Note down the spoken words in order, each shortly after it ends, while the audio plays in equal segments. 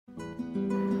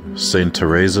Saint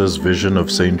Teresa's Vision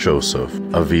of Saint Joseph,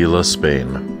 Avila,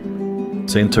 Spain.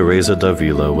 Saint Teresa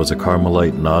d'Avila was a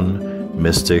Carmelite nun,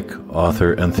 mystic,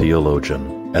 author, and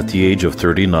theologian. At the age of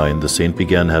 39, the saint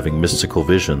began having mystical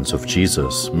visions of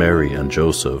Jesus, Mary, and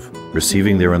Joseph,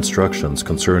 receiving their instructions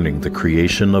concerning the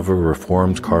creation of a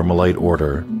reformed Carmelite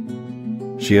order.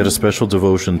 She had a special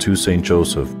devotion to Saint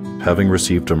Joseph, having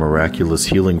received a miraculous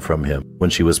healing from him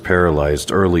when she was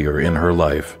paralyzed earlier in her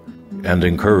life, and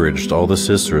encouraged all the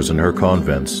sisters in her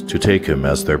convents to take him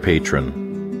as their patron.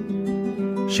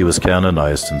 She was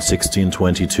canonized in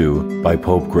 1622 by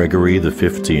Pope Gregory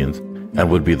XV and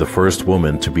would be the first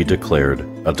woman to be declared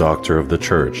a Doctor of the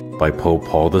Church by Pope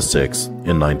Paul VI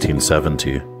in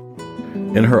 1970.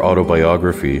 In her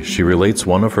autobiography, she relates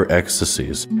one of her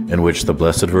ecstasies in which the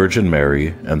Blessed Virgin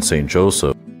Mary and Saint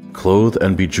Joseph clothe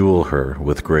and bejewel her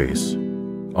with grace.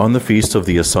 On the feast of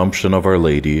the Assumption of Our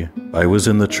Lady, I was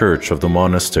in the church of the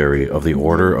monastery of the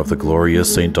Order of the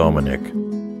Glorious Saint Dominic,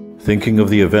 thinking of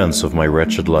the events of my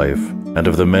wretched life, and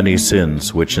of the many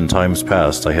sins which in times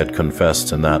past I had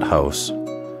confessed in that house.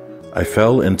 I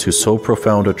fell into so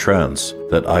profound a trance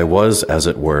that I was, as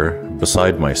it were,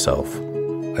 beside myself.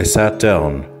 I sat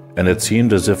down, and it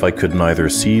seemed as if I could neither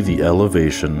see the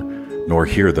elevation nor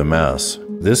hear the Mass.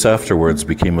 This afterwards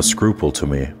became a scruple to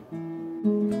me.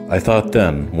 I thought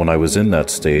then, when I was in that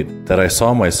state, that I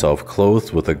saw myself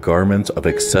clothed with a garment of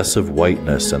excessive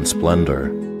whiteness and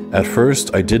splendor. At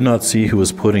first, I did not see who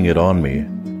was putting it on me.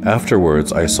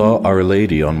 Afterwards, I saw Our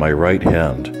Lady on my right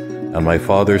hand, and my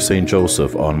Father Saint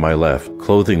Joseph on my left,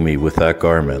 clothing me with that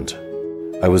garment.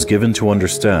 I was given to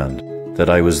understand that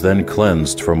I was then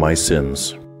cleansed from my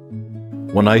sins.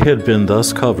 When I had been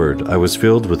thus covered, I was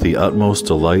filled with the utmost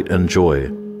delight and joy.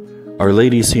 Our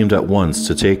Lady seemed at once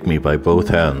to take me by both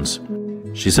hands.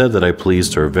 She said that I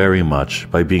pleased her very much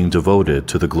by being devoted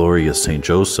to the glorious Saint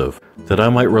Joseph, that I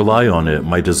might rely on it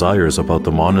my desires about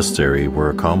the monastery were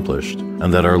accomplished,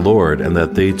 and that our Lord and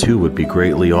that they too would be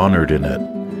greatly honored in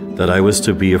it, that I was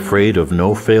to be afraid of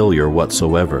no failure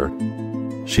whatsoever.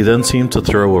 She then seemed to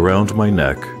throw around my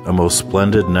neck a most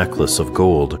splendid necklace of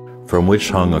gold, from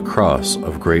which hung a cross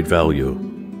of great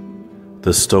value.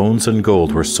 The stones and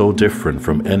gold were so different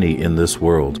from any in this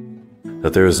world,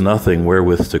 that there is nothing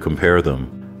wherewith to compare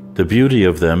them. The beauty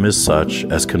of them is such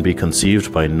as can be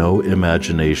conceived by no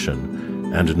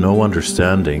imagination, and no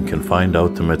understanding can find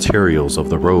out the materials of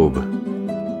the robe.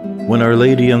 When Our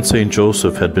Lady and Saint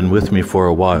Joseph had been with me for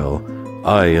a while,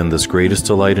 I, in this greatest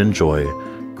delight and joy,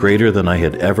 greater than I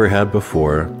had ever had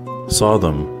before, saw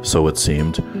them, so it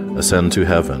seemed, ascend to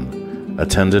heaven,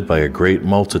 attended by a great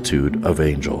multitude of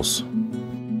angels.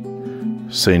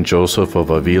 Saint Joseph of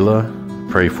Avila,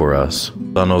 pray for us.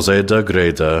 San José de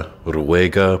Agreda,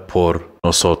 ruega por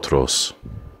nosotros.